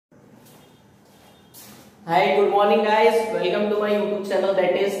Hi, good morning guys. Welcome to my YouTube channel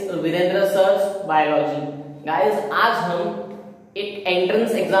that is Virendra sirs biology. Guys आज हम एक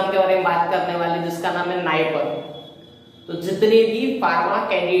entrance exam के बारे में बात करने वाले जिसका नाम है नाइपर। तो जितने भी फार्मा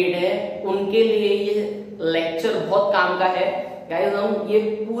कैंडिडेट हैं उनके लिए ये लेक्चर बहुत काम का है। गाइस हम ये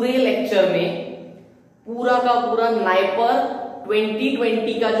पूरे लेक्चर में पूरा का पूरा नाइपर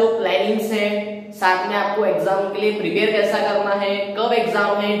 2020 का जो प्लानिंग्स है, साथ में आपको एग्जाम के लिए प्रिपेयर कैसा करना है, कब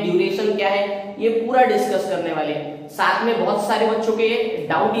एग्जाम है, ड्यूरेशन क्या है, ये पूरा डिस्कस करने वाले हैं। साथ में बहुत सारे बच्चों के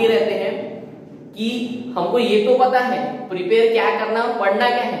डाउट ये रहते हैं कि हमको ये तो पता है प्रिपेयर क्या करना और पढ़ना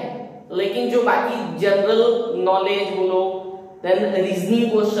क्या है, लेकिन जो बाकी जनरल नॉलेज बोलो, then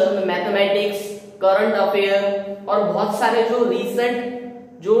reasoning question, mathematics, current affair और बहुत सारे जो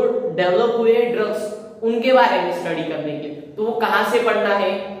रिसेंट जो डेवलप हुए ड्रग्स उनके बारे में स्टडी करने के लिए, तो वो कहाँ से पढ़ना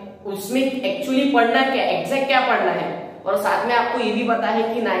है, उसमें एक्चुअली पढ़ना क्या, एग्जैक्ट क्या पढ़ना है। और साथ में आपको ये भी पता है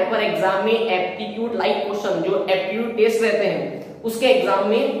कि नाइपर एग्जाम में एप्टीट्यूड लाइक क्वेश्चन, जो एप्टीट्यूड टेस्ट रहते हैं उसके एग्जाम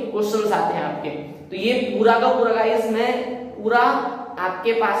में क्वेश्चंस आते हैं आपके। तो ये पूरा का पूरा गाइस मैं पूरा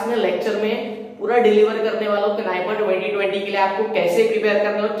आपके पास में लेक्चर में पूरा डिलीवर करने वाला हूँ कि नाइपर 2020 के लिए आपको कैसे प्रिपेयर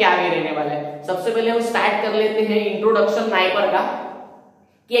करना और क्या वे रहने वाला है। सबसे पहले हम स्टार्ट कर लेते हैं इंट्रोडक्शन नाइपर का,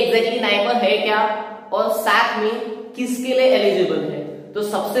 कि एग्जैक्टली नाइपर है क्या और साथ में किसके लिए एलिजिबल है। तो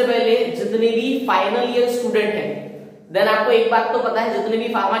सबसे पहले जितने भी फाइनल ईयर स्टूडेंट हैं, देन आपको एक बात तो पता है जितने भी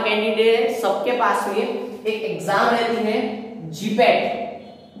फार्मा कैंडिडेट है सबके पास में एक एग्जाम रहती है जीपैट,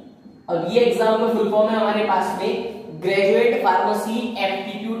 और ये एग्जाम में फुल फॉर्म है हमारे पास में ग्रेजुएट फार्मेसी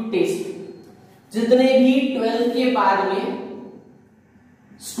एप्टीट्यूड टेस्ट। जितने भी 12th के बाद में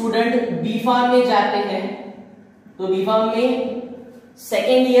स्टूडेंट बी फार्म में जाते हैं, तो बी फार्म में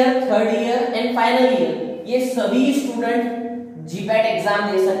second year, third year and final year ये सभी स्टूडेंट जीपैट एग्जाम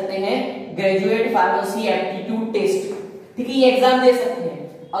दे सकते हैं, ग्रेजुएट फार्मेसी एप्टीट्यूड टेस्ट। ठीक है, ये एग्जाम दे सकते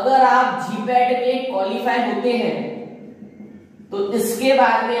हैं। अगर आप जीपैट में क्वालिफाई होते हैं तो इसके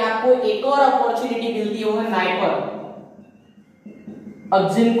बाद में आपको एक और अपॉर्चुनिटी मिलती है, वो है नाइपर।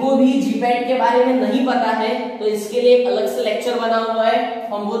 अब जिनको भी जीपैट के बारे में नहीं पता है तो इसके लिए एक अलग से लेक्चर बना हुआ है,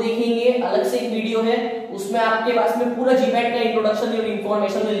 हम वो देखेंगे, अलग से एक वीडियो है, उसमें आपके पास में पूरा जीपैट का इंट्रोडक्शन और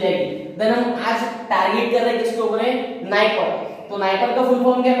इंफॉर्मेशन मिल जाएगी। देन हम आज टारगेट कर रहे हैं किसके ऊपर है, नाइपर। तो नाइपर का फुल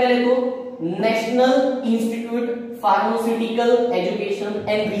फॉर्म क्या, पहले तो national institute pharmaceutical education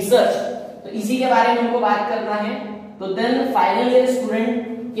and research, तो इसी के बारे में हमको बात करना है। तो देन फाइनल ईयर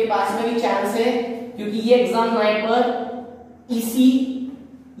स्टूडेंट के पास में भी चांस है, क्योंकि ये एग्जाम नाइपर इसी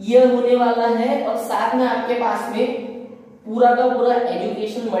ईयर होने वाला है, और साथ में आपके पास में पूरा का पूरा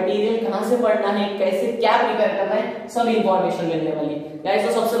एजुकेशन मटेरियल कहां से पढ़ना है, कैसे क्या प्रिपेयर करना है, सब इंफॉर्मेशन मिलने वाली है। गाइस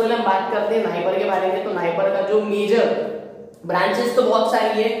तो सबसे पहले हम बात करते हैं नाइपर के बारे में। तो नाइपर का जो मेजर ब्रांचेस तो बहुत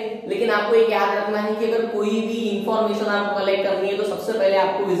सारी है, लेकिन आपको एक याद रखना है कि अगर कोई भी इंफॉर्मेशन आपको कलेक्ट करनी है तो सबसे पहले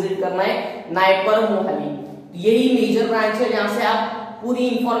आपको विजिट करना है नाइपर मोहाली। यही मेजर ब्रांच है जहां से आप पूरी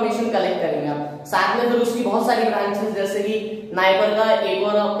इंफॉर्मेशन कलेक्ट करेंगे आप। साथ में फिर उसकी बहुत सारी ब्रांचेस, जैसे कि नाइपर का एक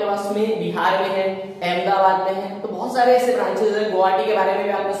और आपके पास में बिहार में है, अहमदाबाद में है, तो बहुत सारे ऐसे ब्रांचेस है, गुवाहाटी के बारे में भी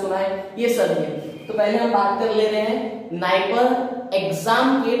आपने सुना है, ये सब है। तो पहले हम बात कर ले रहे हैं नाइपर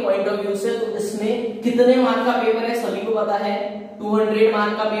एग्जाम के पॉइंट ऑफ व्यू से। तो इसमें कितने मार्क का पेपर है सभी को पता है, 200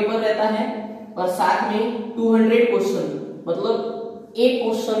 मार्क का पेपर रहता है, और साथ में 200 क्वेश्चन, मतलब एक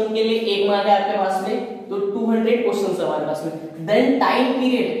क्वेश्चन के लिए 1 मार्क है आपके पास में, तो 200 क्वेश्चन हमारे पास में। देन टाइम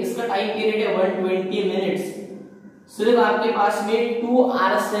पीरियड, इसका टाइम पीरियड है 120 मिनट्स। सिर्फ आपके पास में 2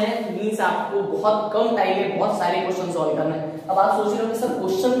 आवर्स है, मींस आपको बहुत कम टाइम में बहुत सारे क्वेश्चन सॉल्व करना है। अब आप सोच रहे हो कि सर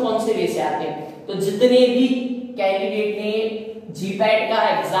क्वेश्चन कौन से वे से आते हैं, तो जितने भी कैंडिडेट ने जीपैट का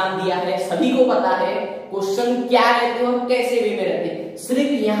एग्जाम दिया है सभी को पता है क्वेश्चन क्या रहते हैं और कैसे वे में रहते हैं।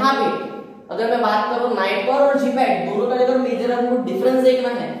 सिर्फ यहाँ पे अगर मैं बात करूं नाइपर और जीपैट दोनों का अगर मेजर हमको डिफरेंस देखना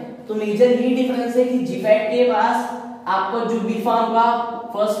है, तो मेजर ये डिफरेंस है कि जीपैट के पास आपका जो बी फार्म का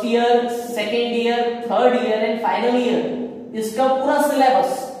first year, second year, third year and final year इसका पूरा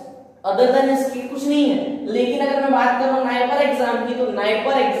सिलेबस, अदर देन इसकी कुछ नहीं है। लेकिन अगर मैं बात करूं नाइपर एग्जाम की, तो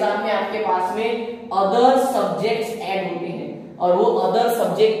नाइपर एग्जाम में आपके पास में अदर सब्जेक्ट्स ऐड होते हैं, और वो अदर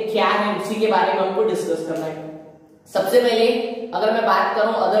सब्जेक्ट क्या है उसी के बारे में हमको डिस्कस करना है। सबसे पहले अगर मैं बात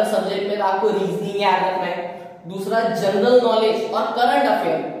करूं अदर सब्जेक्ट में, तो आपको रीजनिंग याद रखना है, दूसरा जनरल नॉलेज और करंट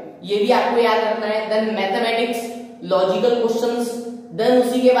अफेयर ये भी आपको याद रखना है, then mathematics, logical questions, then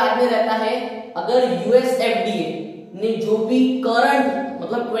उसी के बाद में रहता है अगर USFDA ने जो भी करंट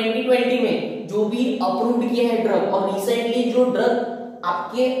मतलब 2020 में जो भी अप्रूव्ड किया है ड्रग, और रिसेंटली जो ड्रग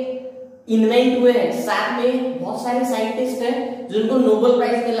आपके इन्वेंट हुए हैं, साथ में बहुत सारे साइंटिस्ट हैं जिनको नोबेल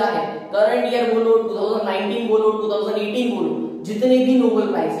प्राइज मिला है, करंट ईयर बोलो, 2019 बोलो, 2018 बोलो, जितने भी नोबेल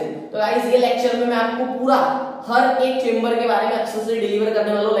प्राइज है। तो गाइस ये लेक्चर में मैं आपको पूरा हर एक चेंबर के बारे में अच्छे से डिलीवर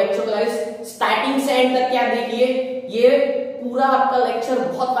करने वाला हूं। लेक्चर तो गाइस स्टार्टिंग से एंड तक क्या देखिए, ये पूरा आपका लेक्चर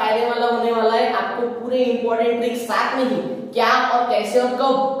बहुत फायदे वाला होने वाला है। आपको पूरे इंपॉर्टेंट ट्रिक साथ में ही क्या और कैसे और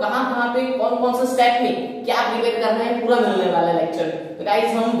कब कहां पे कौन कौन से स्टेप में क्या प्रिपेयर करना है पूरा मिलने वाला है लेक्चर। तो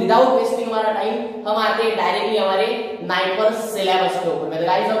गाइस हम विदाउट वेस्टिंग हमारा टाइम हम आते हैं डायरेक्टली हमारे नाइपर सिलेबस के ऊपर में।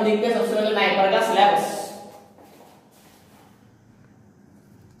 गाइस हम देखते हैं सबसे पहले नाइपर का सिलेबस।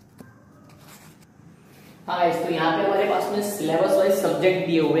 हाँ गाइस, तो यहाँ पे हमारे पास में सिलेबस वाइज सब्जेक्ट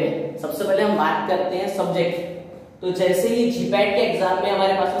दिए हुए हैं। सबसे पहले हम बात करते हैं सब्जेक्ट। तो जैसे ही जीपैट के एग्जाम में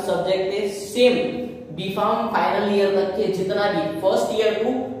हमारे पास में सब्जेक्ट है सेम बीफार्म फाइनल ईयर तक के जितना भी first year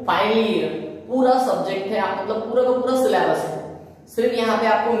to final year पूरा सब्जेक्ट है, मतलब पूरा का पूरा सिलेबस है। सिर्फ यहाँ पे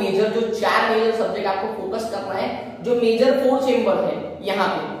आपको मेजर जो 4 मेजर सब्जेक्ट आपको फोकस करना है, जो मेजर 4 चेंबर है यहाँ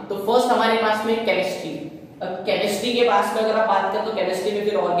पे। तो फर्स्ट हमारे पास में केमिस्ट्री। केमिस्ट्री के पास में अगर आप बात करें तो केमिस्ट्री में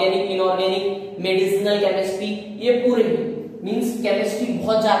फिर ऑर्गेनिक, इनऑर्गेनिक, मेडिसिनल केमिस्ट्री, ये पूरे मींस केमिस्ट्री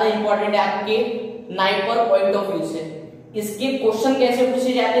बहुत ज्यादा इंपॉर्टेंट है आपके नाइपर पॉइंट ऑफ व्यू से। इसके क्वेश्चन कैसे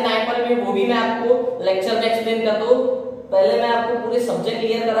पूछे जाते हैं नाइपर में वो भी मैं आपको लेक्चर में एक्सप्लेन कर दूं। पहले मैं आपको पूरे सब्जेक्ट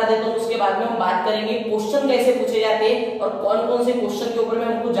क्लियर करा देता हूँ, उसके बाद में हम बात करेंगे क्वेश्चन कैसे पूछे जाते हैं और कौन कौन से क्वेश्चन के ऊपर में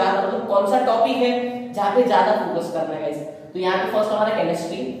हमको ज्यादा मतलब कौन सा टॉपिक है जहाँ पे ज्यादा फोकस करना है गाइस। तो यहाँ पे फर्स्ट हमारा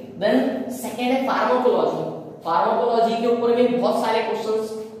केमिस्ट्री, देन सेकेंड है फार्माकोलॉजी। फार्माकोलॉजी के ऊपर में बहुत सारे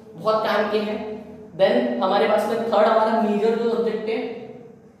क्वेश्चंस बहुत काम के हैं। देन हमारे पास में थर्ड हमारा मेजर जो सब्जेक्ट है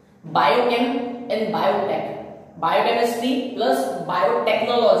biochem and biotech, biochemistry plus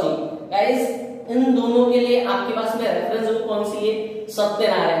biotechnology. Guys in दोनों के लिए आपके पास में रेफरेंस बुक कौन सी है?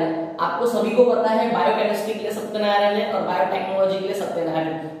 सत्यनारायण। आपको सभी को पता है बायोकेमिस्ट्री के लिए सत्यनारायण है और बायोटेक्नोलॉजी के लिए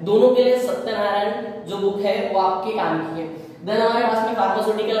सत्यनारायण, दोनों के लिए सत्यनारायण जो बुक है वो आपके काम की है। देन हमारे पास में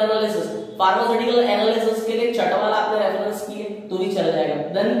फार्मास्यूटिकल एनालिसिस, फार्मास्यूटिकल एनालिसिस के लिए छठवां आपने रेफरेंस किए तो भी चल जाएगा।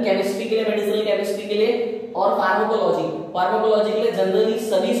 देन केमिस्ट्री के लिए, मेडिसिनल केमिस्ट्री के लिए और फार्माकोलॉजी, फार्माकोलॉजी के लिए जनरली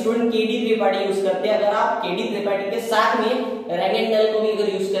सभी स्टूडेंट केडी त्रिपाठी यूज करते हैं। अगर आप केडी त्रिपाठी के साथ में रैंगेंडल को भी अगर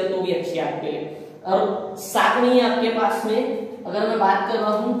यूज करें तो भी अच्छी है आपके लिए। और साथ में ही आपके पास में अगर मैं बात कर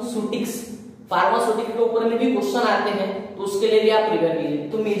रहा हूँ सुटिक्स, फार्मास्यूटिकल के ऊपर में भी क्वेश्चन आते हैं तो उसके लिए भी आप प्रिपेयर कीजिए।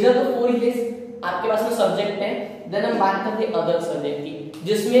 तो मेजर तो 4 ही आपके पास में सब्जेक्ट है। देन हम बात करते हैं अदर सब्जेक्ट की,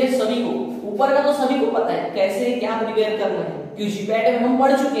 जिसमें सभी को ऊपर का तो सभी को पता है कैसे क्या प्रिपेयर करना है, क्योंकि जीपैट में हम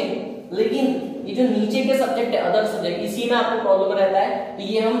पढ़ चुके हैं। लेकिन ये जो नीचे के सब्जेक्ट है अदर सब्जेक्ट, इसी में आपको प्रॉब्लम रहता है। तो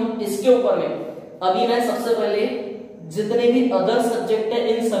ये हम इसके ऊपर में अभी मैं सबसे पहले जितने भी अदर सब्जेक्ट है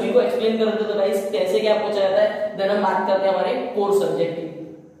इन सभी को एक्सप्लेन कर देता हूं गाइस कैसे क्या पूछा जाता है। देन हम बात करते हैं हमारे कोर सब्जेक्ट की,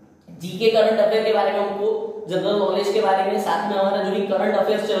 जीके करंट अफेयर के बारे में, हमको जनरल नॉलेज के बारे में, साथ में हमारा जो भी करंट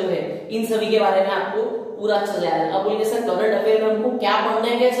अफेयर्स चल रहे हैं इन सभी के बारे में आपको पूरा अच्छा से याद है। अब बोलिए सर करंट अफेयर में हमको क्या पढ़ना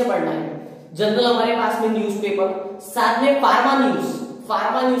है, कैसे पढ़ना है? जनरल हमारे पास में न्यूज़पेपर, साथ में फार्मा न्यूज,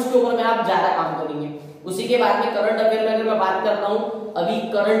 फार्मा न्यूज के ऊपर में आप ज्यादा काम करेंगे। उसी के बाद में करंट अफेयर में अगर मैं बात करता हूँ, अभी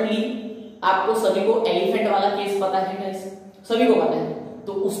करंटली आपको सभी को एलिफेंट वाला केस पता है गाइस, सभी को पता है।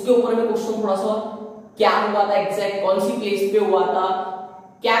 तो उसके ऊपर में क्वेश्चन थोड़ा सा क्या हुआ था एग्जैक्ट, कौन सी प्लेस पे हुआ था,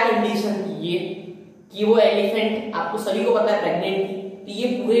 क्या कंडीशन थी ये कि वो एलिफेंट आपको सभी को पता है प्रेग्नेंट थी। तो ये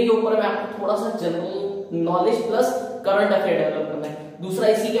पूरे के ऊपर में आपको थोड़ा सा general knowledge plus current affair develop करना है। दूसरा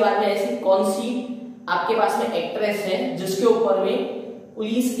इसी के बाद में ऐसी कौन सी आपके पास में एक्ट्रेस है जिसके ऊपर में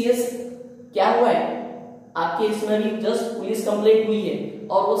पुलिस केस क्या हुआ है, आपके इसमें भी जस्ट पुलिस कंप्लेंट हुई है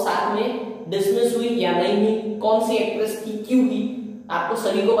और वो साथ में डिसमिस हुई या नहीं हुई, कौन सी एक्ट्रेस थी, क्यों हुई, आपको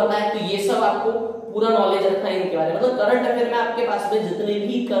सभी को पता है। तो ये सब आपको पूरा नॉलेज रखना है इनके बारे में। मतलब करंट अफेयर में आपके पास में जितने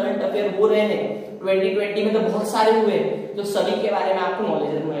भी करंट अफेयर हो रहे हैं 2020 में तो बहुत सारे हुए हैं, तो सभी के बारे में आपको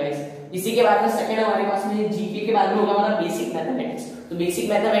नॉलेज रखना है। इसी के बाद में सेकंड हमारे पास में जीके के बाद में होगा हमारा बेसिक मैथमेटिक्स। तो बेसिक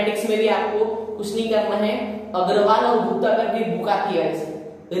मैथमेटिक्स में भी आपको कुछ नहीं करना है, अग्रवाल और गुप्ता करके बुक आती है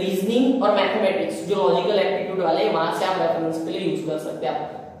रीजनिंग और मैथमेटिक्स जो लॉजिकल एप्टीट्यूड वाले, वहां से आप रेफरेंस के लिए यूज कर सकते हैं।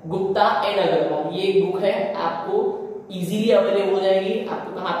 आप गुप्ता एंड अग्रवाल ये बुक है, आपको इजीली अवेलेबल हो जाएगी।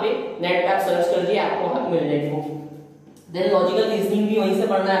 आपको कहाँ पे नेट पे आप सर्च कर दिए आपको वहां मिल जाएगी। देन लॉजिकल रीजनिंग भी वहीं से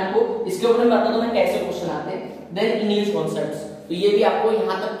पढ़ना है आपको, इसके ऊपर मैं बता दूं मैं कैसे क्वेश्चन आते हैं। देन इंग्लिश कॉन्सेप्ट्स, तो ये भी आपको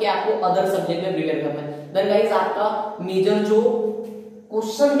यहाँ तक के आपको अदर सब्जेक्ट में प्रिपेयर करना है। देन गाइस आपका मेजर जो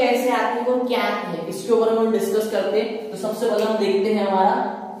क्वेश्चन कैसे आते हैं और क्या आते हैं इसके ऊपर हम डिस्कस करते हैं। तो सबसे पहले हम देखते हैं हमारा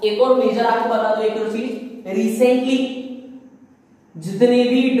एक और मेजर, आपको बता दो एक और चीज, रिसेंटली जितने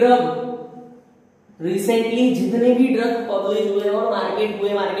भी ड्रग पब्लिश हुए और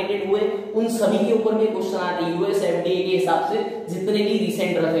मार्केटेड हुए उन सभी के ऊपर में क्वेश्चन आते हैं। USFDA के हिसाब से जितने भी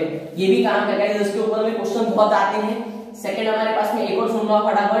रिसेंट ड्रग है ये भी काम करेगा, इसके ऊपर में क्वेश्चन बहुत आते हैं। सेकंड हमारे पास में एक और सुन लो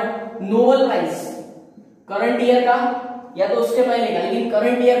फटाफट, नोबेल प्राइज करंट ईयर का या तो उसके पहले का, लेकिन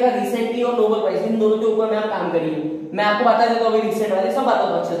करंट ईयर का रिसेंटली और नोबेल प्राइज इन दोनों के ऊपर में आप काम करिए। मैं आपको बता देता हूँ अभी रिसेंट वाले सब बता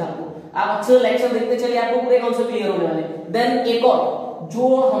दो अच्छे से, आपको आप अच्छे लेक्चर देखते चलिए आपको पूरे कॉन्सेप्ट क्लियर होने वाले। देन एक और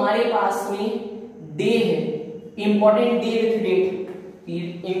जो हमारे पास में डे है, important day with date,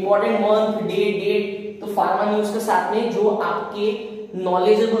 important month day date, तो फार्मा न्यूज के साथ में जो आपके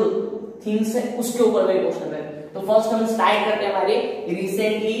नॉलेजेबल थिंग्स है उसके ऊपर में क्वेश्चन है। तो फर्स्ट हम स्टार्ट करते हैं हमारे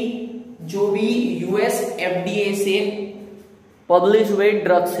रिसेंटली जो भी USFDA से पब्लिश हुए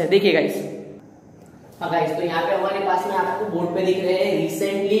ड्रग्स है। देखिए गाइस, हाँ गाइस, तो यहाँ पे हमारे पास में आपको बोर्ड पे दिख रहे हैं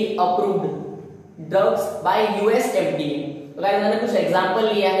recently approved drugs bye USFDA। तो गाइस मैंने कुछ एग्जांपल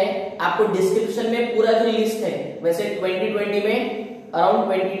लिया है, आपको डिस्क्रिप्शन में पूरा जो लिस्ट है, वैसे 2020 में around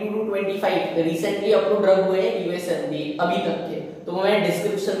 22 to 25 recently approved drug हुए USFDA अभी तक के, तो मैं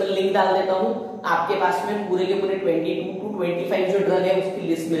डिस्क्रिप्शन में लिंक डाल देता हूँ, आपके पास में पूरे के पूरे 22 to 25 जो ड्रग है उसकी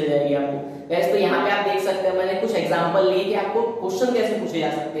लिस्ट मिल जाएगी आपको। गाइस तो यहाँ पे आप देख सकते हैं मैंने कुछ एग्जांपल लिए कि आपको क्वेश्चन कैसे पूछे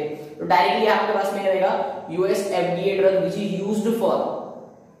जा सकते हैं। तो डायरेक्टली आपके पास में रहेगा USFDA drug which is used for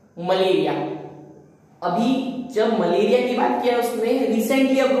malaria. अभी जब मलेरिया की बात किया उसने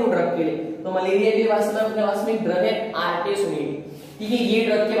रिसेंटली अप्रूव्ड ड्रग के लिए, तो मलेरिया के पास में अपने पास में ड्रग है आर्टेसोनेट। ठीक है, ये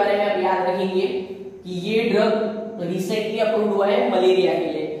ड्रग के बारे में आप याद रखेंगे कि ये ड्रग रिसेंटली अप्रूव्ड हुआ है मलेरिया के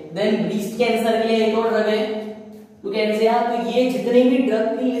लिए। देन ब्रेस्ट कैंसर के लिए एक और ड्रग है, तो कैंसर, तो ये जितने भी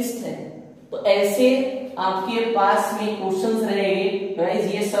ड्रग की लिस्ट है, तो ऐसे आपके पास में क्वेश्चंस रहेंगे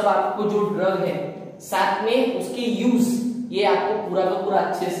गाइस। ये सब आपको जो ड्रग है साथ में उसके यूज, ये आपको पूरा का पूरा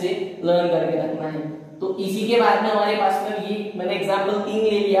अच्छे से लर्न करके रखना है। तो इसी के बाद में हमारे पास में ये मैंने एग्जांपल 3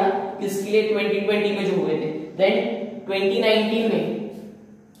 ले लिया किसके लिए, 2020 में जो हुए थे। देन 2019 में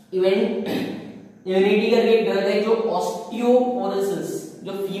इवेंट इम्यूनिटी का एक ड्रग है जो ऑस्टियोपोरोसिस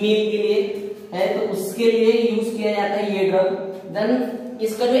जो फीमेल के लिए है, तो उसके लिए यूज किया जाता है ये ड्रग। देन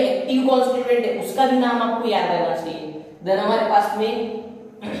इसका जो एक्टिव कॉन्स्टिट्यूएंट है उसका भी नाम आपको याद रहना चाहिए। देन हमारे पास में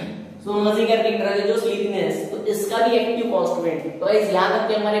सोनोलॉजी का एक ड्रग है जो स्लीपनेस, तो इसका भी एक्टिव कॉन्स्टिट्यूएंट। तो गाइस यहां तक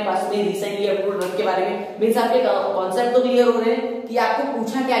कि हमारे पास में रिसेंटली अप्रूव्ड ड्रग के बारे में मींस आपके कॉन्सेप्ट तो क्लियर हो रहे हैं कि आपको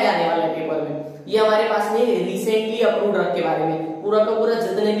पूछा क्या जाने वाला है पेपर में। ये हमारे पास में रिसेंटली अप्रूव्ड ड्रग के बारे में पूरा का पूरा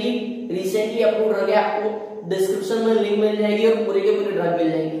जितने भी रिसेंटली अप्रूव्ड ड्रग है आपको डिस्क्रिप्शन में लिंक मिल जाएगी और पूरे के पूरे ड्रग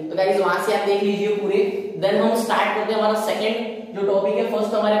मिल जाएंगे। तो गाइस वहां से आप देख लीजिए पूरे। देन हम स्टार्ट करते हैं हमारा सेकंड जो टॉपिक है।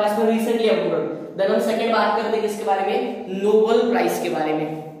 फर्स्ट हमारे पास में रिसेंटली अप्रूव्ड, देन हम सेकंड बात करते हैं किसके बारे में, नोबेल प्राइज के बारे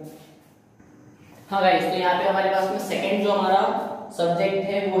में। हाँ गाइस, तो यहाँ पे हमारे पास में सेकंड जो हमारा सब्जेक्ट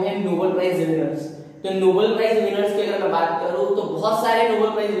है वो है नोबेल प्राइज विनर्स। तो नोबेल प्राइज विनर्स की अगर मैं बात करूं तो बहुत सारे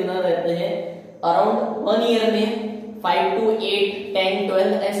नोबेल प्राइज विनर रहते हैं अराउंड 1 ईयर में, 5 to 8, 10,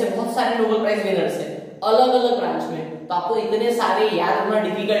 12 ऐसे बहुत सारे नोबेल प्राइज विनर्स हैं अलग अलग ब्रांच में। तो आपको इतने सारे याद रखना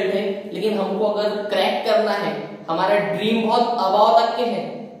डिफिकल्ट है, लेकिन हमको अगर क्रैक करना है, हमारा ड्रीम बहुत अबाव तक के है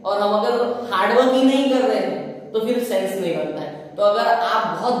और हम अगर हार्डवर्क ही नहीं कर रहे हैं तो फिर सेंस नहीं बनता है। तो अगर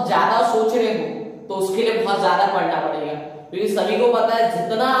आप बहुत ज्यादा सोच रहे हो तो उसके लिए बहुत ज्यादा पढ़ना पड़ेगा, क्योंकि सभी को पता है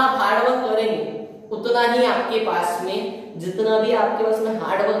जितना आप हार्डवर्क करेंगे उतना ही आपके पास में, जितना भी आपके पास में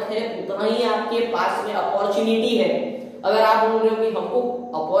हार्डवर्क है उतना ही आपके पास में अपॉर्चुनिटी है। अगर आप बोल रहे हो कि हमको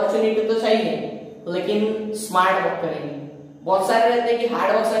अपॉर्चुनिटी तो चाहिए लेकिन स्मार्ट वर्क करेंगे, बहुत सारे रहते हैं कि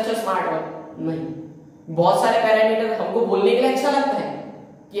हार्ड वर्क से अच्छा स्मार्ट वर्क नहीं। बहुत सारे पैरामीटर हमको बोलने के लिए अच्छा लगता है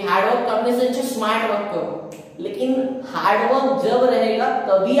कि हार्ड वर्क करने से अच्छा स्मार्ट वर्क करो, लेकिन हार्ड वर्क जब रहेगा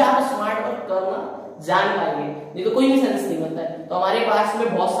तभी आप स्मार्ट वर्क करना जान पाएंगे, नहीं तो कोई भी सेंस नहीं बनता है। तो हमारे पास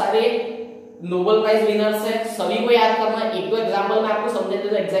में बहुत सारे नोबेल प्राइज विनर्स है, सभी को याद करना। एक दो एग्जांपल में आपको समझे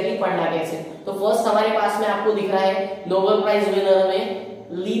तो एग्जैक्टली पढ़ना कैसे। तो फर्स्ट हमारे पास में आपको दिख रहा है नोबेल प्राइज विनर में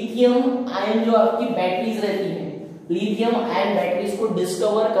लिथियम आयन जो आपकी बैटरीज रहती है, लिथियम आयन बैटरीज को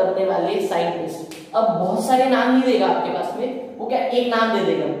डिस्कवर करने वाले साइंटिस्ट। अब बहुत सारे नाम नहीं देगा आपके पास में, वो क्या एक नाम दे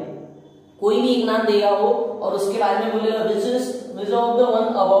देगा, कोई भी एक नाम देगा वो, और उसके बाद में बोलेगा which of the one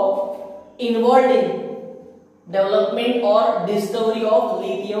above involved in development और discovery of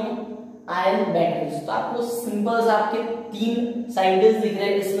lithium ion batteries. तो आपको सिंपल से आपके 3 साइंटिस्ट दिख रहे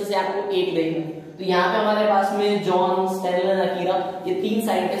हैं, इसमें से आपको एक देखना है। तो यहाँ पे हमारे पास में जॉन, स्टैनले, अकीरा, ये 3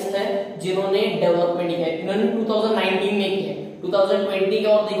 साइंटिस्ट हैं जिन्होंने डेवलपमेंट किया है। इन्होंने 2019 में किया है, 2020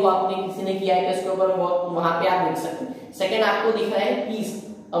 का और देखो आपने किसी ने किया है इसके ऊपर, वहां पे आप देख सकते हैं। सेकंड आपको दिख रहा है पीस।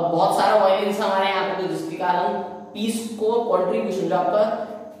 अब बहुत सारा वायलेंस हमारे यहाँ पे, तो जिसके कारण पीस को कंट्रीब्यूशन जो आपका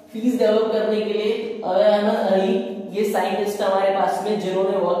पीस डेवलप करने के लिए ये साइंटिस्ट हमारे पास में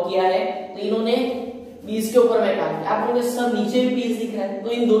जिन्होंने वर्क किया है, तो इन्होंने पीस के ऊपर में काम किया। आप लोगों सब नीचे भी पीस दिख रहा है, तो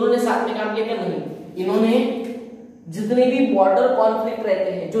इन दोनों ने साथ में काम किया क्या? नहीं, इन्होंने जितने भी बॉर्डर कॉन्फ्लिक्ट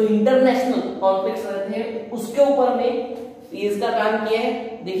रहते हैं, जो इंटरनेशनल कॉन्फ्लिक्ट रहते हैं, उसके ऊपर में पीस का काम किया है।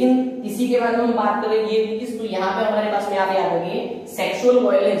 लेकिन इसी के बारे में हम बात करेंगे ये, तो यहाँ पे हमारे पास में आप याद रखिए सेक्सुअल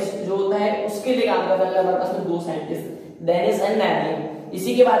वायलेंस जो होता है उसके लिए काम करने वाले हमारे पास में 2 साइंटिस्ट, डेनिस एंड नैरियन।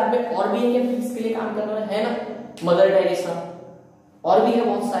 इसी के बाद में और भी इनके पीस के लिए काम करने वाले है ना, मदर टेरेसा, और भी है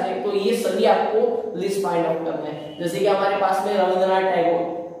बहुत सारे। तो ये सभी आपको लिस्ट फाइंड आउट करना है। जैसे कि हमारे पास में रविंद्रनाथ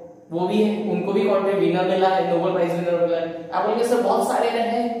टैगोर, वो भी है, उनको भी कॉन्ट्री विनर मिला है, नोबेल प्राइज विनर मिला है। आप बोलेंगे सर बहुत सारे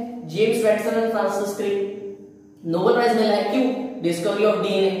रहे, James Watson and Francis Crick Nobel prize मिला है, क्यों? Discovery of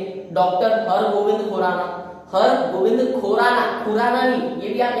DNA. Doctor Hargovind Khurana, Hargovind Khurana, Khurana नहीं, ये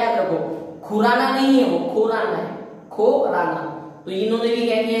भी आप याद रखो, खुराना नहीं है वो, खुराना है, खोराना। तो इन्होंने भी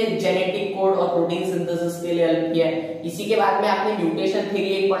क्या किया है, जेनेटिक कोड और प्रोटीन सिंथेसिस के लिए हेल्प किया है। इसी के बाद में आपने म्यूटेशन थ्योरी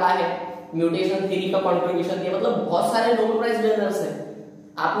एक पढ़ा है, म्यूटेशन थ्योरी का कंट्रीब्यूशन दिया, मतलब बहुत सारे नोबेल प्राइज विनर्स हैं।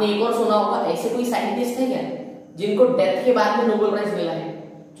 आपने एक और सुना होगा, ऐसे कोई साइंटिस्ट है क्या जिनको डेथ के बाद में नोबेल प्राइज मिला है?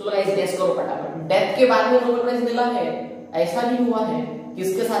 चलो गाइस गेस करो फटाफट, डेथ के बाद में नोबेल प्राइज मिला है? ऐसा भी हुआ है,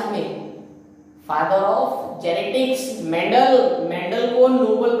 किसके साथ में? Father of genetics Mendel, Mendel को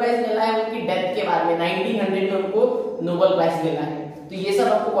नोबेल प्राइज मिला है उनकी डेथ के बाद में, 1900 में उनको नोबेल प्राइज मिला है। तो ये सब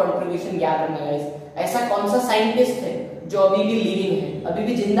आपको कंट्रीब्यूशन याद रखना गाइस। ऐसा कौन सा साइंटिस्ट है जो अभी भी लिविंग है, अभी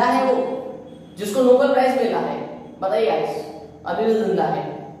भी जिंदा है वो, जिसको नोबेल प्राइज मिला है? बताइए गाइस, अभी भी जिंदा है,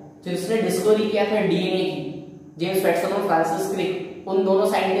 जिसने डिस्कवरी किया था डीएनए की, जेम्स वैटसन और फ्रांसिस क्रिक, उन दोनों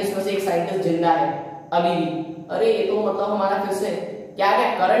साइंटिस्ट में से एक साइंटिस्ट जिंदा है अभी भी। अरे ये तो मतलब हमारा फिर से क्या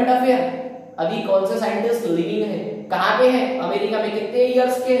है, करंट अफेयर। अभी कौन से साइंटिस्ट लिविंग है, कहां पे है? अमेरिका में। कितने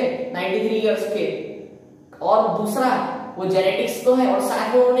इयर्स के हैं? 93 इयर्स के। और दूसरा वो जेनेटिक्स तो है, और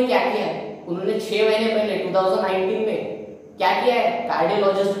साथ में उन्होंने क्या किया है, उन्होंने 6 महीने पहले 2019 में क्या किया है,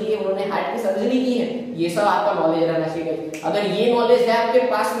 कार्डियोलॉजिस्ट भी है, उन्होंने हार्ट की सर्जरी की है। ये सब आपका नॉलेज रहना चाहिए। अगर ये नॉलेज है आपके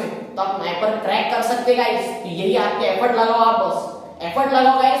पास में तो आप नाइपर क्रैक कर सकते गाइस। तो यही आपके एफर्ट लगाओ, आप बस एफर्ट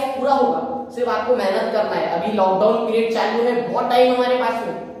लगाओ गाइस, पूरा होगा। सिर्फ आपको मेहनत करना है। अभी लॉकडाउन पीरियड चालू है, बहुत टाइम हमारे पास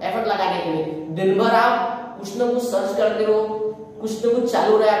में एफर्ट लगाने के लिए। दिन भर आप कुछ ना कुछ सर्च करते रहो, कुछ ना कुछ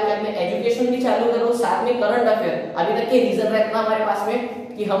चालू रहे आपके अपने, एजुकेशन भी चालू करो, साथ में करंट अफेयर। अभी तक के रीजन रहता हमारे पास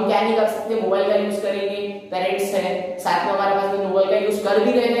में कि हम क्या नहीं कर सकते, मोबाइल का यूज करेंगे, पेरेंट्स है साथ में हमारे पास में, मोबाइल का यूज कर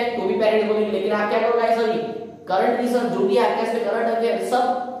भी रहे हैं तो भी पेरेंट्स बोलेंगे। लेकिन आप क्या करो गाइस, अभी करंट रीजन जो भी आपके पास में करंट अफेयर,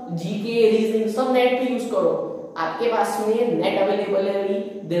 सब जीके रीजनिंग सब नेट पे यूज करो। आपके पास में नेट अवेलेबल है, अभी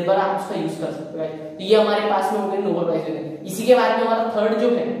दिन भर आप उसका यूज कर सकते हैं। तो ये हमारे पास में हो गए नोबेल प्राइज विनर। इसी के बाद में हमारा थर्ड जो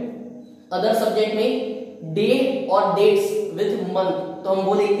है अदर सब्जेक्ट में डे और डेट्स विद मंथ, तो हम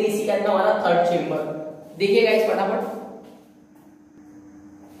वो देखते हैं इसी के अंदर हमारा थर्ड चैप्टर। देखिए गाइस फटाफट,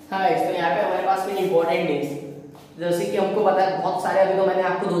 हाँ तो यहाँ पे हमारे पास में इंपॉर्टेंट डेट्स, जैसे कि हमको पता है बहुत सारे, अभी तो मैंने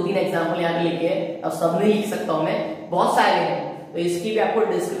आपको 2-3 एग्जांपल यहाँ पे लिखे हैं, अब सब नहीं लिख सकता हूँ मैं, बहुत सारे हैं। तो इसकी भी आपको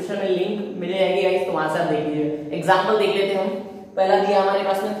डिस्क्रिप्शन में लिंक मिल जाएगी गाइस, तो वहां से आप देख लीजिए। एग्जांपल देख लेते हैं हम। पहला दिया हमारे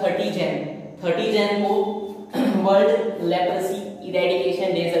पास में 30 जैन को world leprosy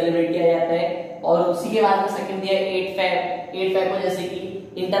eradication day celebrate किया जाता है। और उसी के बाद में सेकंड दिया 8 फेब को जैसे कि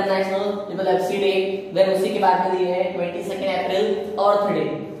इंटरनेशनल एपिलेप्सी डे। देन उसी के बाद में दिए हैं 22 अप्रैल अर्थ डे।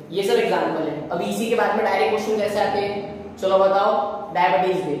 ये सब एग्जांपल है। अभी इसी के बाद में डायरेक्ट क्वेश्चन कैसे आते हैं, चलो बताओ।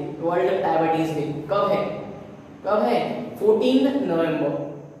 Diabetes day, world diabetes day कब है? 14 नवंबर।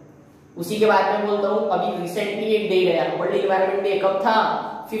 उसी के बाद में बोलता हूँ, अभी रिसेंटली एक डे गया, वर्ल्ड एनवायरनमेंट डे कब था?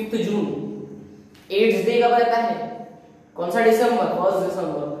 5 जून। एड्स डे कब रहता है? कौन सा दिसंबर? 1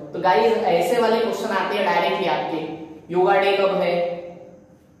 दिसंबर। तो गाइस ऐसे वाले क्वेश्चन आते हैं डायरेक्टली आपके। योगा डे कब है?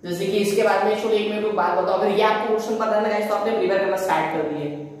 जैसे कि इसके बाद में चलो 1 मिनट को बात बताओ, अगर ये आपको क्वेश्चन पता है ना गाइस, तो आपने प्रिपेयर करना स्टार्ट कर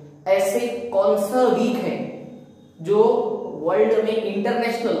दिए। ऐसे कौन सा वीक है जो वर्ल्ड में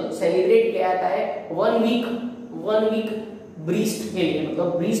इंटरनेशनल सेलिब्रेट किया जाता है 1 वीक ब्रीस्ट के लिए,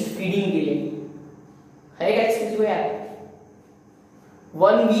 मतलब ब्रीस्ट फीडिंग के लिए है गाइस? किसी को याद?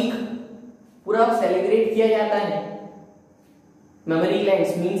 1 वीक पूरा सेलिब्रेट किया जाता है mammary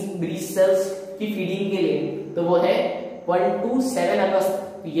glands means breast sales की फीडिंग के लिए, तो वो है 1 to 7 अगस्त।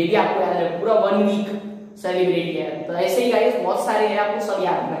 तो ये भी आपको याद है, पूरा 1 वीक सेलिब्रेट किया है। तो ऐसे ही गाइस बहुत सारे हैं, आपको सब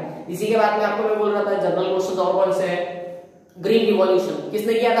याद रखना है। इसी के बाद में आपको मैं बोल रहा था जनरल क्वेश्चंस और कौन से हैं। ग्रीन रिवॉल्यूशन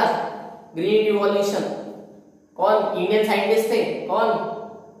किसने किया था? ग्रीन रिवॉल्यूशन कौन? इंडियन साइंटिस्ट थे। कौन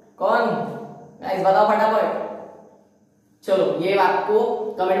गाइस बताओ फटाफट। चलो ये आपको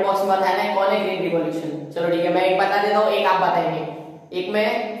कमेंट बॉक्स में बताना है कौन है ग्रीन रिवॉल्यूशन। चलो ठीक है, मैं एक बता देता हूँ, एक आप बताएंगे। एक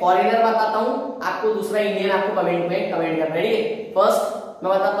मैं फॉरेनर बताता हूँ आपको, दूसरा इंडियन आपको कमेंट में कमेंट करना है, ठीक है। फर्स्ट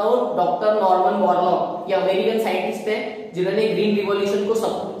मैं बताता हूँ डॉक्टर नॉर्मन बोरलॉग, ये अमेरिकन साइंटिस्ट है जिन्होंने ग्रीन रिवॉल्यूशन को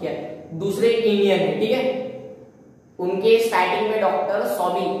सपोर्ट किया। दूसरे इंडियन है, ठीक है। उनके स्टार्टिंग में डॉक्टर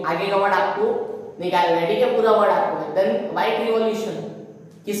स्वामी, आगे का वर्ड आपको निकालना है, ठीक है, पूरा वर्ड आपको है। देन व्हाइट रिवॉल्यूशन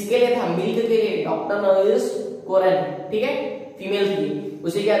किसके लिए था? मिल्क के लिए, डॉक्टर नर्गिस कोरन, ठीक है, फीमेल की।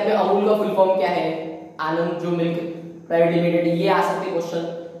 उसी के बाद में अमूल का फुल फॉर्म क्या है? आनंद जो मिल्क प्राइवेट लिमिटेड। ये आ सकते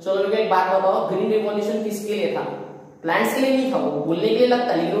क्वेश्चन। चलो मेरे को एक बात बताओ, ग्रीन रिवॉल्यूशन किसके लिए था? प्लांट्स के लिए नहीं था, वो बोलने के लिए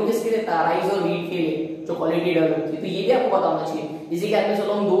लगता, लेकिन वो किसके लिए था? राइस और व्हीट के लिए, जो क्वालिटी डेवलप की। तो ये भी आपको पता होना चाहिए। इसी के बाद में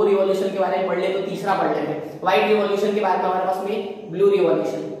चलो हम 2 रिवॉल्यूशन के बारे में पढ़ ले, तो तीसरा पढ़ लेंगे व्हाइट रिवॉल्यूशन के बाद में हमारे पास में ब्लू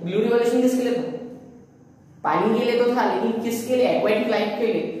रिवॉल्यूशन। ब्लू रिवॉल्यूशन किसके लिए था? पानी के लिए तो था, लेकिन किसके लिए? एक्वेटिक लाइफ के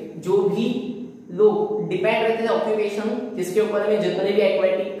लिए। जो भी लोग डिपेंड रहते थे ऑक्यूपेशन किसके ऊपर में, जितने भी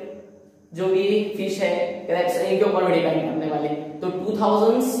एक्वेटिक जो भी फिश है, क्रैब्स है, इनके ऊपर डिपेंड करने वाले। तो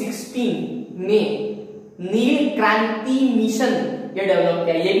 2016 में नील क्रांति मिशन ये डेवलप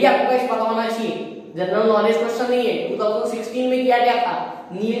किया। ये भी आपको कैसे पता होना चाहिए, जनरल नॉलेज क्वेश्चन नहीं है। 2016 में किया गया था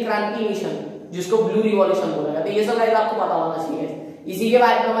नील क्रांति मिशन, जिसको ब्लू रिवॉल्यूशन बोला जाता है। ये सब आपको पता होना चाहिए। इसी के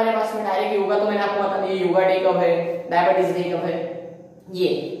बाद में हमारे पास में डायरेक्ट योगा, तो मैंने आपको बता दिया योगा डे कब है, डायबिटीज डे कब है ये।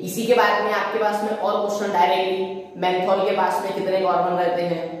 इसी के बाद में आपके पास में और क्वेश्चन डायरेक्टली मेंथॉल के पास में कितने कार्बन रहते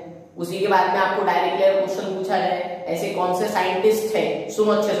हैं। उसी के बाद में आपको डायरेक्टली क्वेश्चन पूछा जाए, ऐसे कौन से साइंटिस्ट है,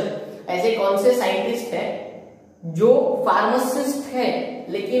 सुनो अच्छे से, ऐसे कौन से साइंटिस्ट है जो फार्मासिस्ट है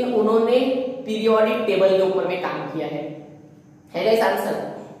लेकिन उन्होंने पीरियोडिक टेबल के ऊपर में काम किया है गाइस आंसर?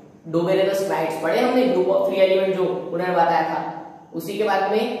 डोबेरेबस स्लाइड्स पढ़े हमने, ग्रुप ऑफ 3 एलिमेंट जो उन्होंने बताया था। उसी के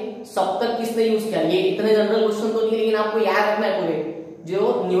बाद में सप्तक किसने यूज किया? ये इतने जनरल क्वेश्चन तो नहीं, लेकिन आपको याद रखना है पूरे,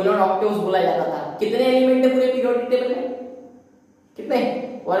 जो न्यूलन ऑक्टेव्स बोला जाता था। कितने एलिमेंट है पूरे पीरियोडिक टेबल में? कितने?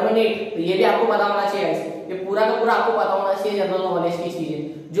 118। तो ये भी आपको पता होना चाहिए। ये पूरा का पूरा आपको पता होना चाहिए जनरल नॉलेज की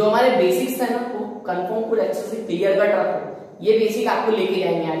चीजें। जो हमारे बेसिक्स है ना, वो कंफर्म पूरे अच्छे से क्लियर कट रखो। ये बेसिक आपको लेके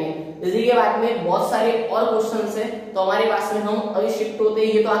जाएंगे आगे। इसी के बाद में बहुत सारे और क्वेश्चंस है, तो हमारे पास में हम अभी शिफ्ट होते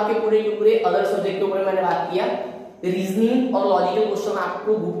हैं। ये तो आपके पूरे के पूरे अदर सब्जेक्ट के ऊपर मैंने बात किया। रीजनिंग और लॉजिकल क्वेश्चन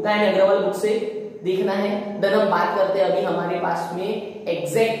आपको गुप्ता एंड अग्रवाल बुक से देखना है। देन हम बात करते हैं अभी हमारे पास में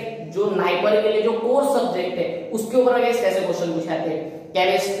एग्जैक्ट जो नाइपर के लिए जो कोर सब्जेक्ट है उसके ऊपर कैसे क्वेश्चन पूछाते हैं।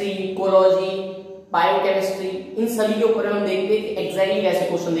 केमिस्ट्री, इकोलॉजी, बायोकेमिस्ट्री, इन सभी के ऊपर हम देखते हैं कि एग्जैक्टली कैसे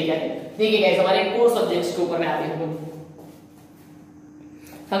क्वेश्चन दिए जाते हैं। ठीक है गाइस, हमारे कोर सब्जेक्ट्स के ऊपर में आते हैं।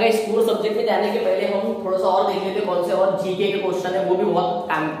 हाँ गाइस, कोर सब्जेक्ट में जाने के पहले हम थोड़ा सा और देख लेते हैं कौन से और जीके के क्वेश्चन है, वो भी बहुत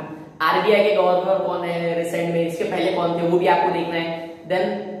काम। आरबीआई के गवर्नर कौन है रिसेंट में, इसके पहले कौन थे वो भी आपको देखना है।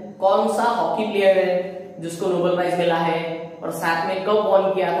 देन कौन सा हॉकी प्लेयर है जिसको नोबेल प्राइज मिला है, और साथ में कब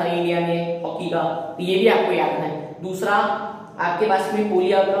वॉन किया था इंडिया ने हॉकी का, तो ये भी आपको याद है। दूसरा आपके पास में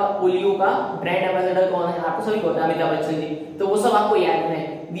पोलियो का ब्रांड एम्बेसडर कौन है, आपको सभी पता है, अमिताभ बच्चन जी, तो वो सब आपको याद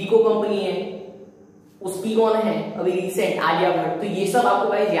है। वीको कंपनी है, उसकी कौन है अभी रिसेंट, आलिया भट्ट, तो ये सब आपको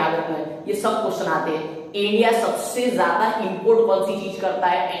गाइस याद रखना है। ये सब क्वेश्चन आते हैं। इंडिया सबसे ज्यादा इंपोर्ट कौन सी चीज करता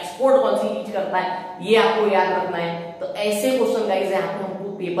है, एक्सपोर्ट कौन सी चीज करता है, ये आपको याद रखना है। तो ऐसे क्वेश्चन गाइस यहाँ पे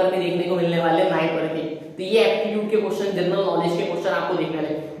हमको पेपर में देखने को मिलने वाले नाइपर के। तो ये एप्टीट्यूड के क्वेश्चन, जनरल नॉलेज के क्वेश्चन आपको देखने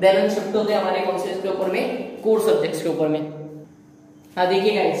वाले। देन शिफ्ट होते हैं हमारे कौन से इसके ऊपर में, कोर सब्जेक्ट्स के ऊपर में। हाँ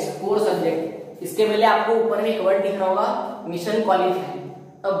देखिए गाइस, कोर सब्जेक्ट, इसके पहले आपको ऊपर में एक वर्ड दिख रहा होगा मिशन क्वालिफाई।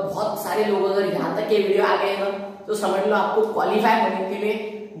 अब बहुत सारे लोग अगर यहाँ तक के वीडियो आ गए ना, तो समझ लो आपको क्वालिफाई होने के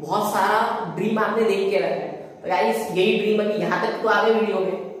लिए बहुत सारा ड्रीम आपने देख के रखा है। तो गाइस यही ड्रीम अभी यहाँ तक तो आ गए वीडियो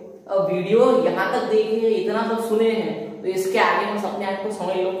में। अब वीडियो यहाँ तक देखे, इतना सब सुने हैं, तो इसके आगे हम अपने आप को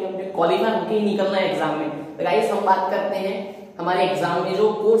समझ लो कि हमने क्वालिफाई होकर ही निकलना है एग्जाम में। तो गाइस हम बात करते हैं हमारे एग्जाम में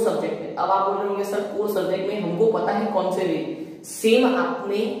जो कोर सब्जेक्ट है। अब आप बोल रहे होंगे सर कोर सब्जेक्ट में हमको पता है कौन से वे, सेम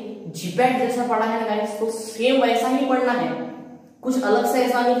आपने जीपैट जैसा पढ़ा है गाइस, तो सेम वैसा ही पढ़ना है, कुछ अलग से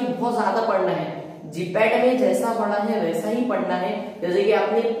ऐसा नहीं कि बहुत ज्यादा पढ़ना है। जीपैट में जैसा पढ़ा है वैसा ही पढ़ना है। जैसे कि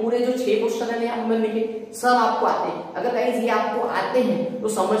आपने पूरे जो 6 क्वेश्चन है यहाँ लिखे, सब आपको आते हैं। अगर गाइस ये आपको आते हैं तो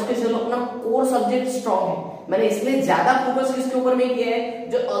समझ के चलो अपना कोर सब्जेक्ट स्ट्रॉन्ग है। मैंने इसलिए ज्यादा फोकस किसके ऊपर में किया है,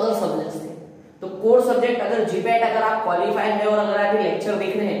 जो अदर सब्जेक्ट्स थे। तो कोर सब्जेक्ट अगर जीपैट अगर आप क्वालिफाई है और अगर आप लेक्चर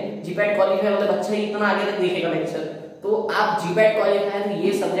देख रहे हैं, जीपैट क्वालिफाई मतलब अच्छा ही इतना आगे तक देखेगा लेक्चर, तो आप जीपैट क्वालिफाई, तो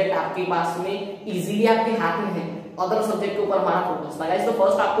ये सब्जेक्ट आपके पास में इजीली आपके हाथ में है। अदर सब्जेक्ट के ऊपर हमारा फोकस था गाइस। तो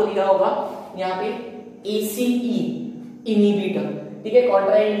फर्स्ट आपको दिख रहा होगा यहाँ पे ACE इनहिबिटर, ठीक है,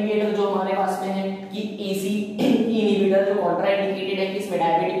 कॉन्ट्रा इंडिकेटर जो हमारे पास में है कि ACE इनहिबिटर जो कॉन्ट्रा इंडिकेटेड है, किसमें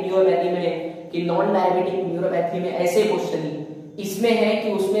डायबिटिक न्यूरोपैथी में है कि नॉन डायबिटिक न्यूरोपैथी में, ऐसे क्वेश्चन इसमें है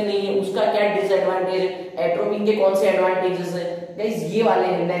कि उसमें नहीं है, उसका क्या डिसएडवांटेज है, एट्रोपिन के कौन से एडवांटेजेस है गाइस, ये वाले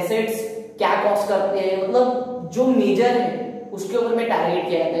हैं। नेसेट्स क्या कॉज करते हैं, मतलब जो मेजर है उसके ऊपर में टारगेट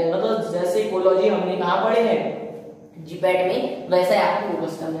किया जाता है। मतलब जैसे इकोलॉजी हमने कहाँ पढ़े हैं जीपैट में, वैसा ही आपको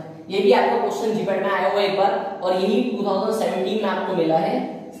फोकस करना है। ये भी आपका क्वेश्चन जीपैट में आया हुआ एक बार, और यही 2017 में आपको मिला है।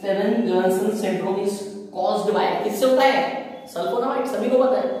 Stephen Johnson syndrome is caused by, किससे होता है, सल्फोनामाइड, सभी को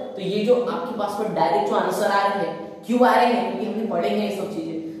पता है। तो ये जो आपके पास में डायरेक्ट जो आंसर आ रहे हैं, क्यों आ रहे हैं, क्योंकि हमने पढ़े हैं ये सब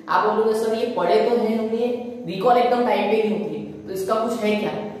चीजें। आप बोलोगे सर ये पढ़े तो हैं हमने, रिकॉल एकदम टाइम पे नहीं होती, तो इसका कुछ है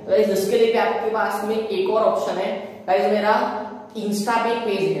क्या। तो गाइस इसके लिए भी आपके पास में एक और ऑप्शन है गाइस, मेरा इंस्टा पे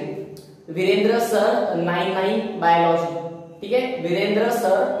पेज है वीरेंद्र सर 99 बायोलॉजी, ठीक है, वीरेंद्र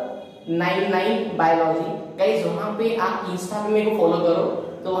सर 99 बायोलॉजी गाइस, वहां पे आप इंस्टा पे मेरे को फॉलो करो।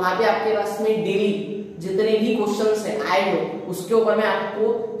 तो वहां पे आपके पास में डेली जितने भी क्वेश्चंस है आए हुए, उसके ऊपर मैं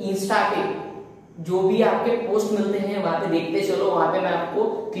आपको इंस्टा पे जो भी आपके पोस्ट मिलते हैं वहां पे देखते चलो, वहां पे मैं आपको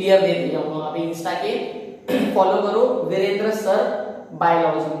क्लियर देते जाऊंगा। वहां पे इंस्टा के फॉलो करो वीरेंद्र सर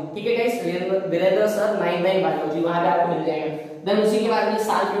बायोलॉजी, ठीक है गाइस, वीरेंद्र सर 99 बायोलॉजी, वहां पे आपको मिल जाएगा। देन उसी के बाद में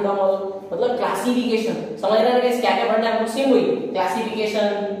साल्ब्यूटामॉल, मतलब क्लासिफिकेशन, समझ रहे हैं गाइस क्या क्या पढ़ना है आपको, सेम वही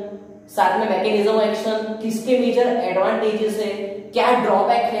क्लासिफिकेशन, साथ में मैकेनिज्म ऑफ एक्शन, किसके मेजर एडवांटेजेस है, क्या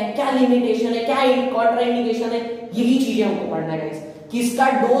ड्रॉबैक है, क्या लिमिटेशन है, क्या कॉन्ट्राइंडिकेशन है, यही चीजें हमको पढ़ना है गाइस। किसका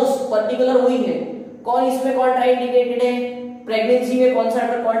डोज पर्टिकुलर वही है, कौन इसमें कॉन्ट्राइंडिकेटेड है, प्रेगनेंसी में कौन सा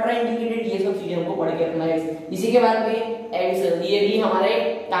ड्रग कॉन्ट्राइंडिकेटेड, ये सब चीजें हमको पढ़ के रखना है। इसी के बाद में एडिशन, ये भी हमारे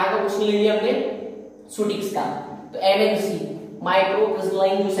कहां का क्वेश्चन ले लिया हमने, सुटिक्स का। तो एमएनसी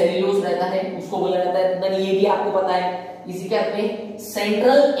माइक्रोक्रिस्टलाइन जो सेल्यूलोज रहता है उसको बोला जाता है, देन ये भी आपको पता है। इसी के बाद में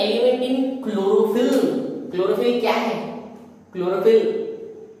central element in chlorophyll, chlorophyll क्या है, क्लोरोफिल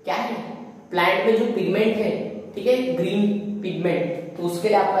क्या है, प्लांट में जो पिगमेंट है, ठीक है, ग्रीन पिगमेंट, तो उसके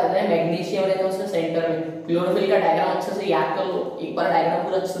लिए आपको आता है मैग्नीशियम रहता है उसके सेंटर में। क्लोरोफिल का डायग्राम अच्छे से याद कर लो, एक बार डायग्राम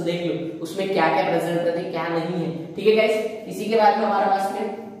पूरा अच्छे से देख लो, उसमें क्या क्या प्रेजेंट रहते हैं क्या नहीं है, ठीक है गाइस। इसी के बाद में हमारे पास में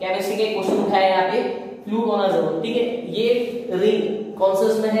केमिस्ट्री के क्वेश्चन उठाए यहाँ पे, फ्लूइड होना जरूर, ठीक है, ये रिंग कौन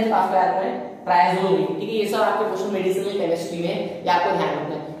सा इसमें है, आपको याद है ट्राइजोल रिंग, ठीक है, ये सब आपके क्वेश्चन मेडिसिनल केमिस्ट्री में है, ये आपको ध्यान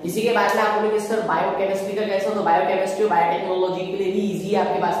रखना है। इसी के बाद में आप बोलेंगे सर बायोकेमिस्ट्री का कैसा, तो बायोकेमिस्ट्री और बायोटेक्नोलॉजी के लिए भी इजी है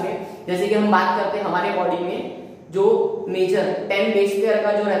आपके पास में। जैसे कि हम बात करते हैं हमारे बॉडी में जो मेजर 10 बेस पेयर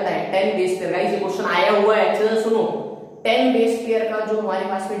का जो रहता है, 10 बेस पेयर का, ये क्वेश्चन आया हुआ है, अच्छे से सुनो, 10 बेस पेयर का जो हमारे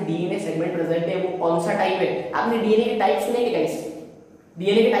पास में डीएनए सेगमेंट प्रेजेंट है वो कौन सा टाइप है, आपने डीएनए के टाइप सुने क्या गाइस,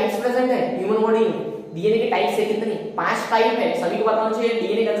 डीएनए के टाइप्स प्रेजेंट है ह्यूमन बॉडी में, डीएनए के टाइप्स है कितने, 5 टाइप है, सभी को पता होना चाहिए,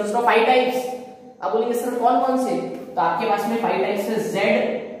 डीएनए कंसिस्ट ऑफ 5 टाइप्स। अब बोलेंगे सर कौन कौन से, तो आपके पास में 5 टाइप्स है,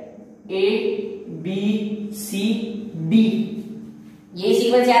 Z A B C D, ये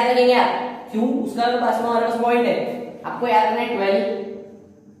सीक्वेंस याद रखेंगे आप, क्यों, उसका पास में हमारे पास पॉइंट है, आपको याद रखना है 12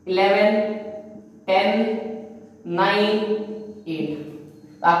 11 10 9 8,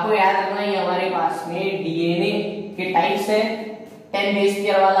 आपको याद रखना है हमारे पास में डीएनए के टाइप्स है, 10 बेस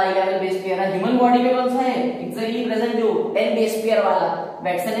पेयर वाला, 11 बेस पेयर है। ह्यूमन बॉडी में कौन सा है एग्जैक्टली प्रेजेंट, जो 10 बेस पेयर वाला,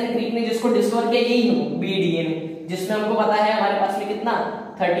 वैक्सन एंड क्रिक ने जिसको डिस्कवर किया यही है बी डीएनए, जिसमें हमको पता है हमारे पास में कितना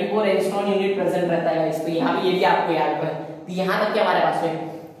 34 एंगस्ट्रॉम यूनिट प्रेजेंट रहता है, इसको यहाँ पे ये भी आपको याद रखना है। तो यहाँ तक क्या हमारे पास में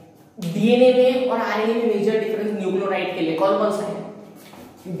डीएनए में और आरएनए में मेजर डिफरेंस न्यूक्लियोटाइड के लिए कौन कौन सा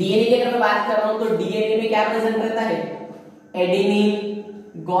है। डीएनए की अगर मैं बात कर रहा हूं तो डीएनए में क्या प्रेजेंट रहता है,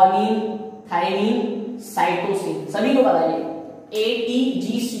 एडेनिन, गुआनिन, थायमिन, साइटोसिन, सभी को पता है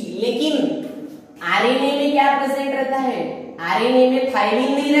ATGC। लेकिन आरएनए में क्या प्रेजेंट रहता है, आरएनए में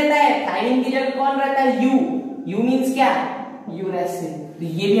थायमिन नहीं रहता है, थायमिन की जगह कौन रहता है, यू मींस क्या, यूरेसिल। तो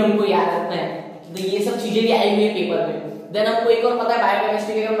ये भी हमको याद रखना है, तो ये सब चीजें भी आई हुई है पेपर में। देन हमको एक और पता है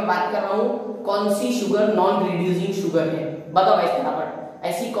बायोकेमिस्ट्री की, अगर मैं बात कर रहा हूं कौन सी शुगर नॉन रिड्यूसिंग शुगर है, बताओ गाइस फटाफट,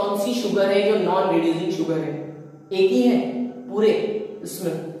 ऐसी कौन सी शुगर है जो नॉन रिड्यूसिंग शुगर है, एक ही है पूरे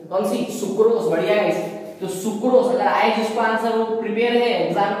इसमें, कौन सी, सुक्रोज, बढ़िया गाइस। तो सुक्रोज अगर आए जिसको आंसर वो प्रिपेयर है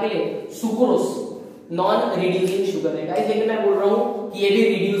एग्जाम के लिए, सुक्रोज नॉन रिड्यूसिंग शुगर है गाइस। लेकिन मैं बोल रहा हूं कि ये भी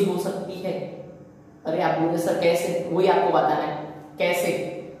रिड्यूस हो सकती है। अरे आप बोलोगे सर कैसे, वही आपको बताना है कैसे,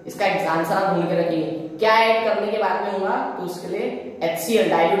 इसका आंसर आप भूल के रखिए, क्या ऐड करने के बाद में होगा, तो उसके लिए HCl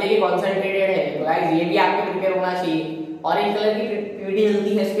डाइल्यूटेड कॉन्सेंट्रेटेड है, तो गाइस ये भी आपको प्रिपेयर होना चाहिए। ऑरेंज कलर की पीपीटी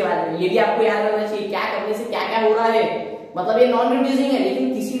मिलती है इसके बाद में, ये भी आपको याद रखना चाहिए, क्या करने से क्या क्या हो रहा है, मतलब ये नॉन रिड्यूसिंग है,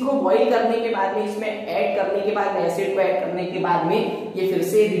 लेकिन किसी को बॉईल करने के बाद में, इसमें ऐड करने के बाद में, एसिड को ऐड करने के बाद में ये फिर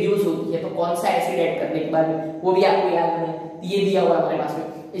से रिड्यूस होती है, तो कौन सा एसिड ऐड करने के बाद में, वो भी आपको याद रखना है, ये दिया हुआ है हमारे पास में।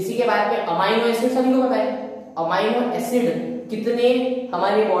 इसी के बाद में अमाइनो एसिड, सभी को पता है अमाइनो एसिड कितने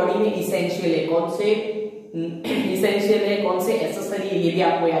हमारी बॉडी में इसेंशियल है, कौन से इसेंशियल है, कौन से एसेसरी है, ये भी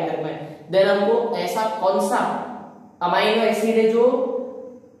आपको याद रखना है। देन हमको ऐसा कौन सा अमाइनो एसिड है जो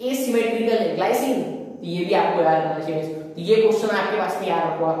एसिमेट्रिकल है, ग्लाइसिन, तो ये भी आपको याद रखना चाहिए। तो ये क्वेश्चन आपके पास में याद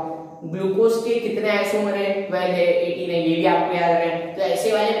रखो, ग्लूकोज के कितने आइसोमर है, 12 है, 18 है, ये भी आपको याद रखना है। तो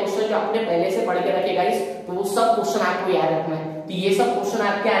ऐसे वाले क्वेश्चन जो आपने पहले से पढ़ के रखे गाइस, तो वो सब क्वेश्चन आपको याद रखना है। तो ये सब क्वेश्चन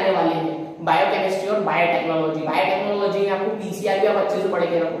आपके आने वाले हैं बायोकेमिस्ट्री और बायोटेक्नोलॉजी। बायोटेक्नोलॉजी में आपको पीसीआर भी आप अच्छे से पढ़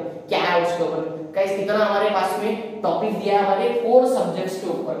के रखो, क्या है उसके ऊपर गाइस, कितना हमारे पास में टॉपिक दिया है हमारे 4 सब्जेक्ट्स के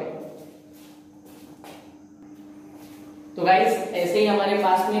ऊपर में। तो गाइस ऐसे ही हमारे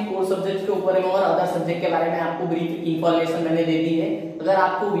पास में 4 सब्जेक्ट के ऊपर में और अदर सब्जेक्ट के बारे में आपको ब्रीफ इंफॉर्मेशन मैंने दे दी है। अगर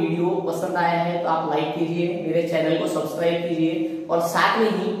आपको वीडियो पसंद आया है तो आप लाइक कीजिए, मेरे चैनल को सब्सक्राइब कीजिए, और साथ में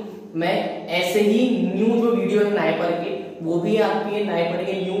ही मैं ऐसे ही न्यू जो वीडियो है नाइपर के, वो भी आपके नाइपर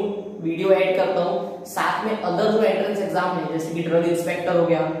के न्यू वीडियो ऐड करता हूँ। साथ में अदर जो एंट्रेंस एग्जाम है जैसे कि ड्रग इंस्पेक्टर हो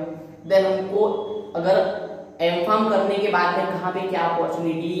गया, देन हमको अगर एमफार्म करने के बाद में कहाँ पे क्या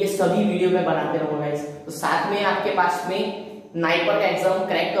अपॉर्चुनिटी, ये सभी वीडियो में बनाते रहूंगा गाइस। तो साथ में आपके पास में नाइपर का एग्जाम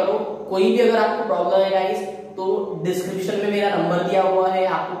क्रैक करो, कोई भी अगर आपको प्रॉब्लम है गाइस तो डिस्क्रिप्शन में मेरा नंबर दिया हुआ है,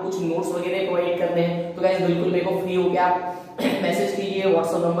 आपको कुछ नोट्स वगैरह प्रोवाइड करने हैं तो गाइस बिल्कुल मेरे को फ्री हो गया आप मैसेज कीजिए,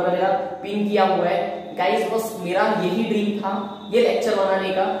 व्हाट्सएप नंबर मेरा पिन किया हुआ है। गाइस बस मेरा यही ड्रीम था ये लेक्चर बनाने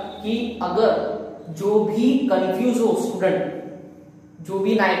का कि अगर जो भी कंफ्यूज हो स्टूडेंट, जो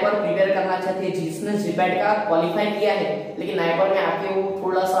भी नाइपर प्रिपेयर करना चाहते हैं, जिसने जीपैट का क्वालिफाई किया है लेकिन नाइपर में आके वो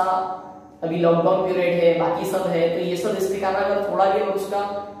थोड़ा सा अभी लॉकडाउन पीरियड है, बाकी सब है, तो ये सब इसके कारण अगर थोड़ा भी अगर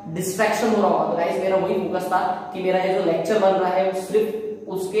उसका डिस्ट्रैक्शन हो रहा होगा तो गाइस मेरा वही फोकस था कि मेरा ये जो लेक्चर बन रहा है वो सिर्फ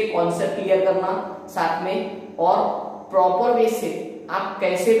उसके कॉन्सेप्ट क्लियर करना साथ में, और प्रॉपर वे से आप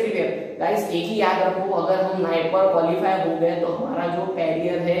कैसे प्रिपेयर। गाइस एक ही याद रखो, अगर हम नाइपर क्वालिफाई हो गए तो हमारा जो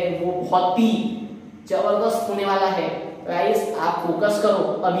कैरियर है वो बहुत ही जबरदस्त होने वाला है। गाइस आप फोकस करो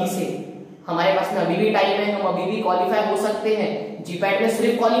अभी से, हमारे पास में अभी भी टाइम है, हम अभी भी क्वालिफाई हो सकते हैं। जीपैट में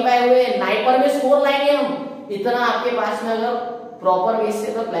सिर्फ क्वालिफाई हुए, नाइपर में स्कोर लाएंगे हम, इतना आपके पास में अगर प्रॉपर वे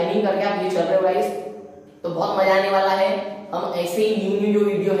से तो प्लानिंग करके आप ये चल रहे हो गाइस तो बहुत मजा आने वाला है। हम ऐसे ही न्यू जो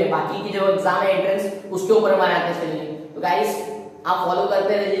वीडियो है बाकी की जो एग्जाम है एंट्रेंस उसके ऊपर बनाते चलेंगे। तो गाइस आप फॉलो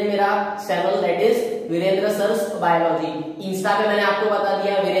करते रहिए मेरा channel that is Virendra sir biology. Insta पे मैंने आपको बता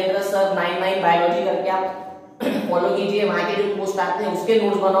दिया वीरेंद्र सर 99 बायोलॉजी करके आप फॉलो कीजिए, वहां के जो पोस्ट आते हैं उसके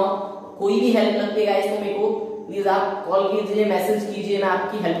नोट्स बनाओ। कोई भी हेल्प लगती है गाइस तो मेरे को प्लीज आप कॉल कीजिए, मैसेज कीजिए, मैं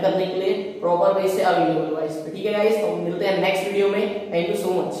आपकी हेल्प करने के लिए प्रॉपर वे से अवेलेबल हूँ गाइस। ठीक है गाइस, तो मिलते हैं नेक्स्ट वीडियो में। Thank you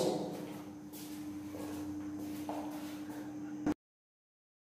so much.